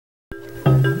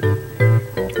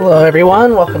Hello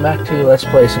everyone, welcome back to Let's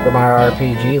Play Super Mario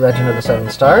RPG Legend of the Seven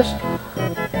Stars.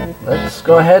 Let's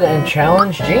go ahead and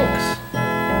challenge Jinx.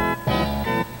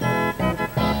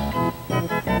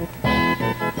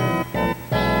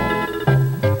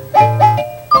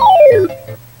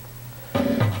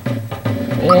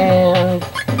 And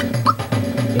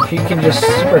if you can just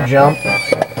super jump,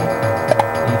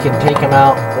 you can take him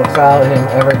out without him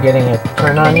ever getting a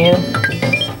turn on you.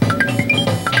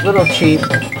 A little cheap,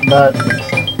 but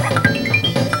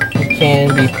it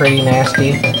can be pretty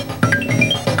nasty.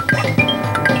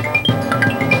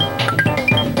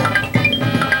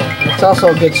 It's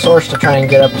also a good source to try and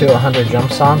get up to 100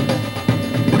 jumps on. And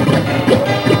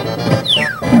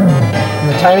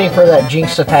the timing for that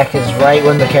Jinx attack is right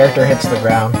when the character hits the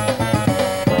ground.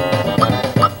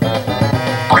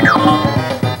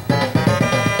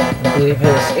 I believe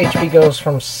his HP goes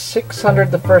from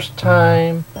 600 the first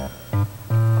time.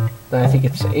 Then I think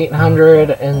it's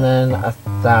 800 and then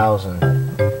 1,000.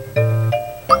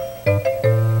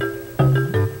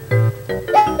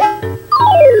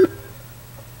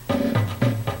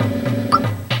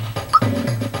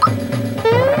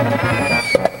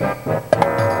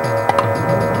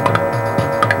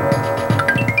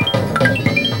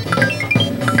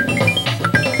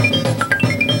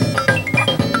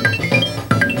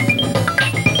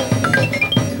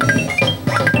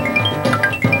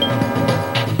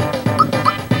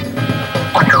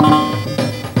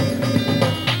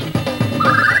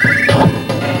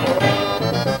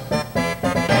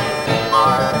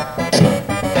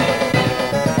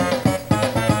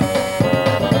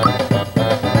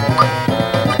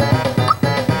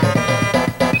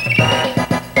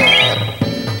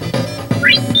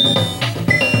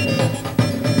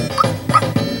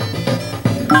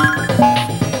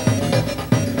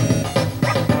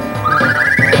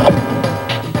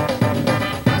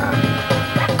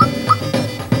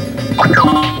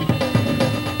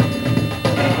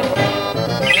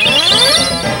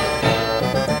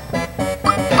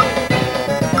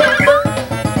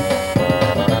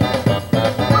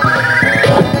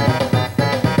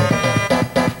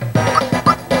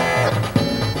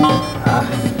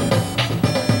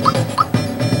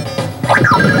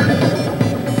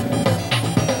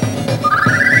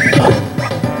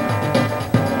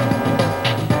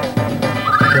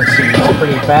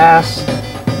 Pretty fast.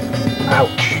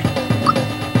 Ouch.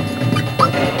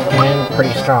 And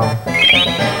pretty strong.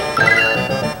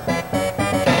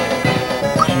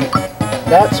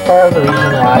 That's part of the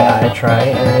reason why I try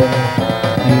and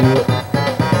you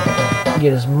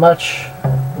get as much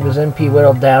of his MP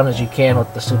whittled down as you can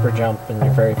with the super jump in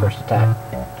your very first attack.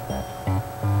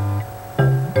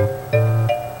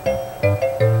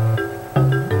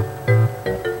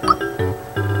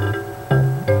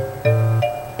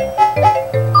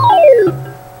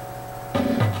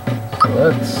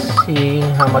 Let's see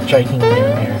how much I can get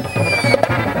in here.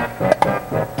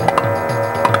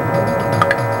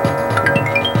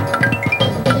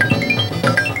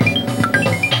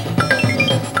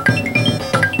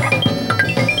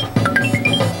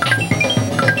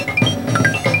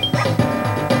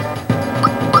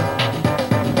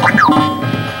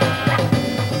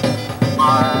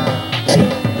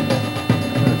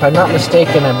 If I'm not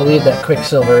mistaken, I believe that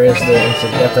Quicksilver is the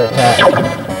instant death attack.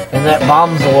 And that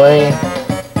bombs away.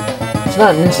 It's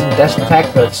not an instant death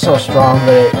attack, but it's so strong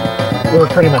that it will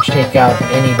pretty much take out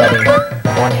anybody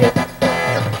one hit.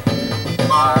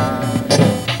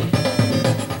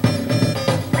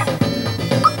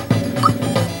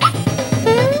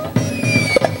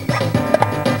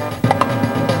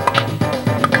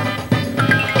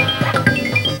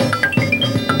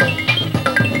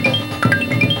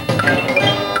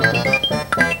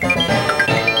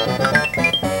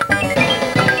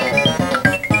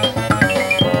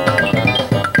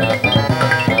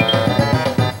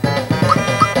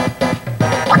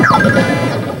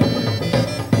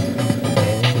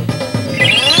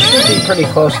 Pretty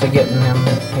close to getting him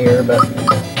here, but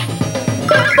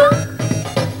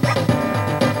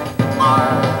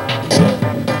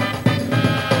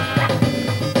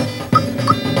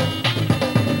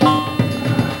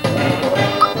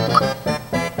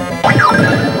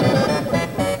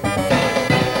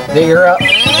digger up,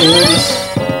 dudes.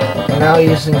 Now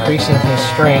he's increasing his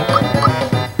strength.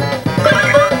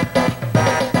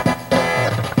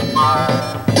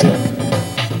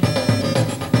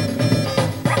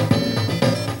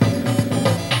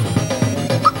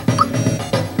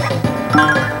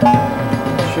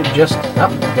 Just, oh,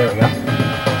 there we go.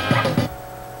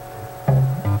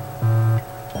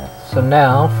 So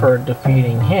now, for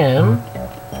defeating him,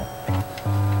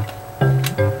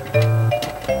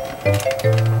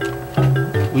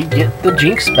 we get the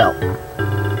Jinx Belt.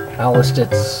 I'll list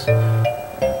its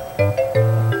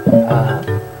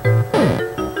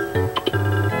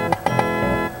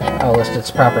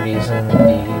properties in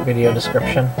the video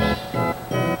description.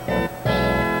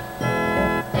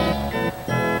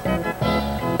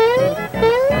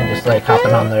 And just like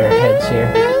hopping on their heads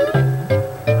here.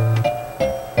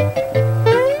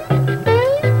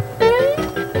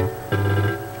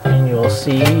 And you will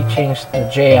see he changed the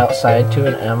J outside to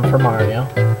an M for Mario.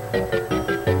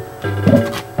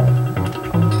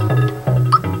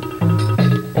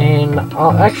 And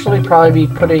I'll actually probably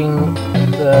be putting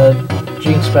the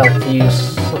Jinx Belt to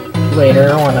use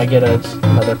later when I get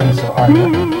another piece of art.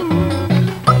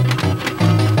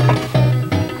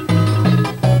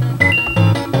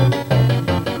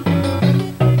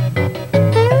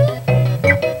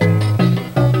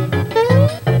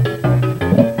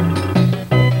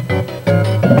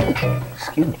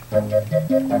 Excuse me.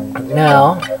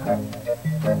 Now,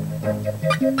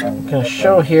 I'm going to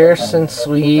show here, since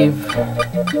we've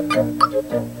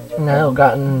now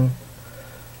gotten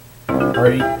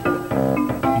already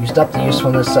used up the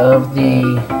usefulness of the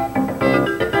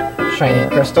shiny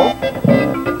crystal.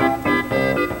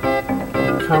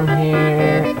 Come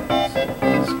here.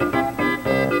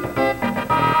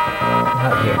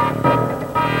 Not here.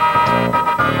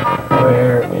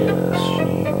 Where is she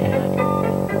at?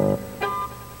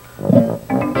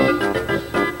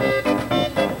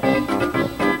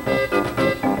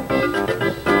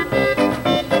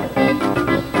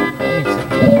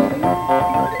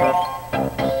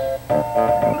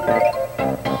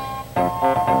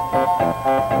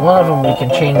 One of them we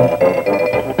can change.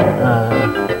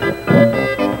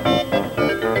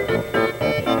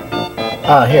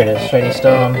 Here it is, shiny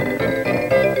stone.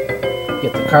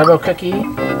 Get the carbo cookie.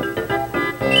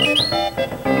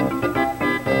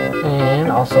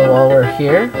 And also, while we're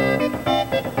here, you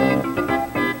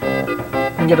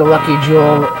can get a lucky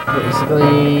jewel.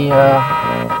 Basically,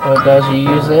 what it does, you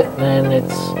use it, and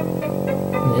it's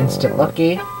an instant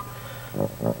lucky. Get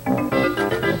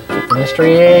the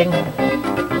mystery egg.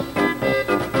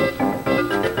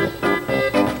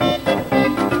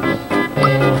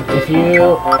 If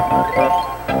you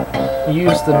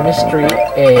use the mystery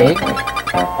egg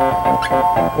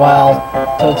while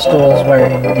Toadstool is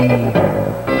wearing the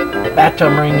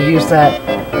bathtub ring, you use that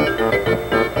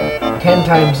 10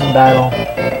 times in battle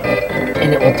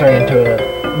and it will turn into a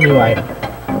new item.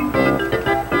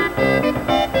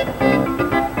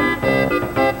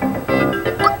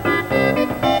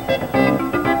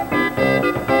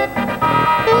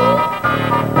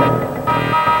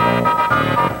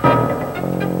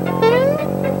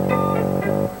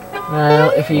 Now,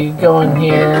 if you go in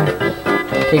here,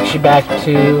 it takes you back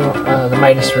to the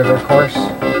Midas River course.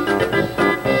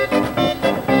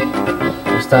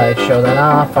 Just thought I'd show that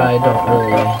off. I don't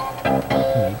really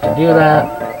need to do that.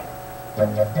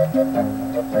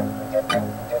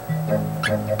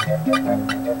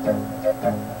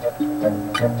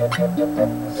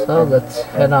 So let's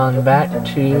head on back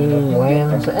to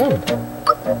Land's End.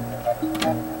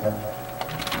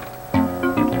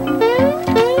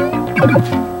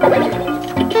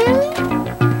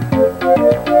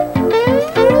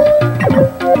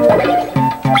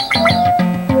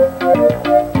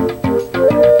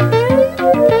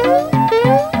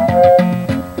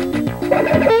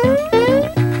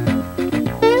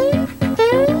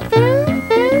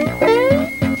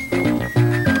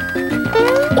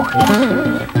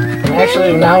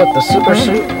 Actually, now with the super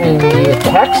suit and the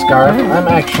attack scarf, I'm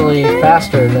actually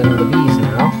faster than the bees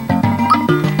now.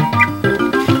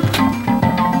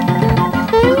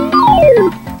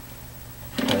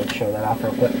 Let's show that off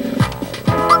real quick.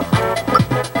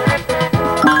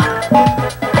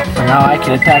 So now I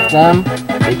can attack them.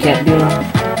 They can't do.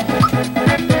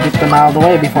 Get them out of the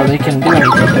way before they can do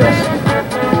anything to us.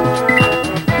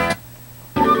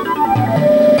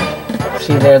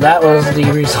 See there, that was the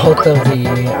result of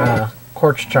the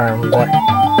Quartz Charm. That,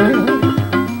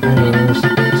 it's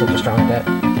such a strong deck.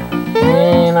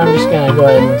 And I'm just gonna go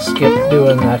ahead and skip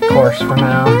doing that course for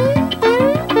now.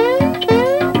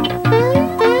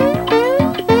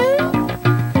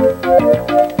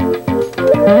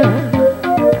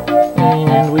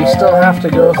 And we still have to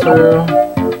go through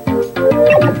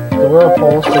the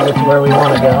whirlpools to get to where we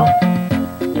want to go.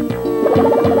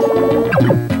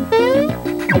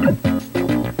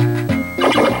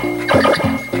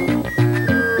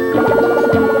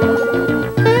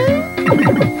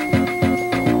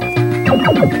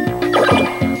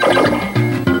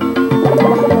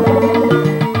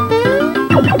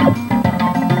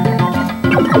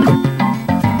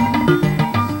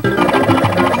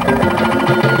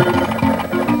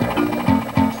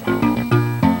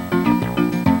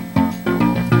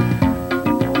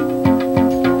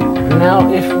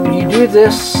 Now, if you do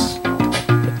this,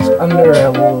 it's under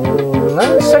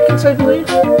 11 seconds, I believe.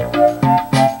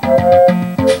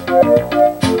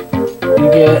 You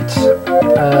get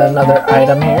another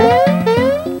item here.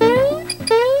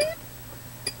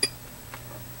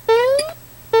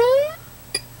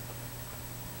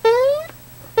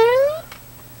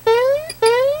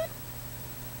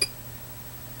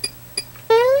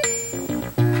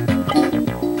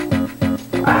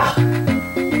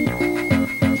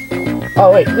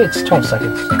 Oh wait, it's 12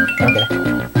 seconds. Okay.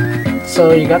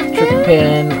 So you got the Troopa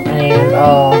Pin, and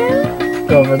I'll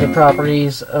go over the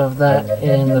properties of that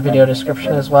in the video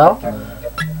description as well.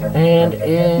 And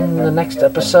in the next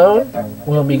episode,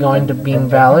 we'll be going to Bean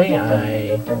Valley.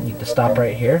 I need to stop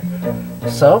right here.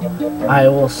 So, I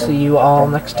will see you all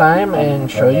next time and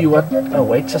show you what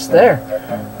awaits us there.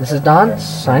 This is Don,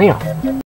 signing off.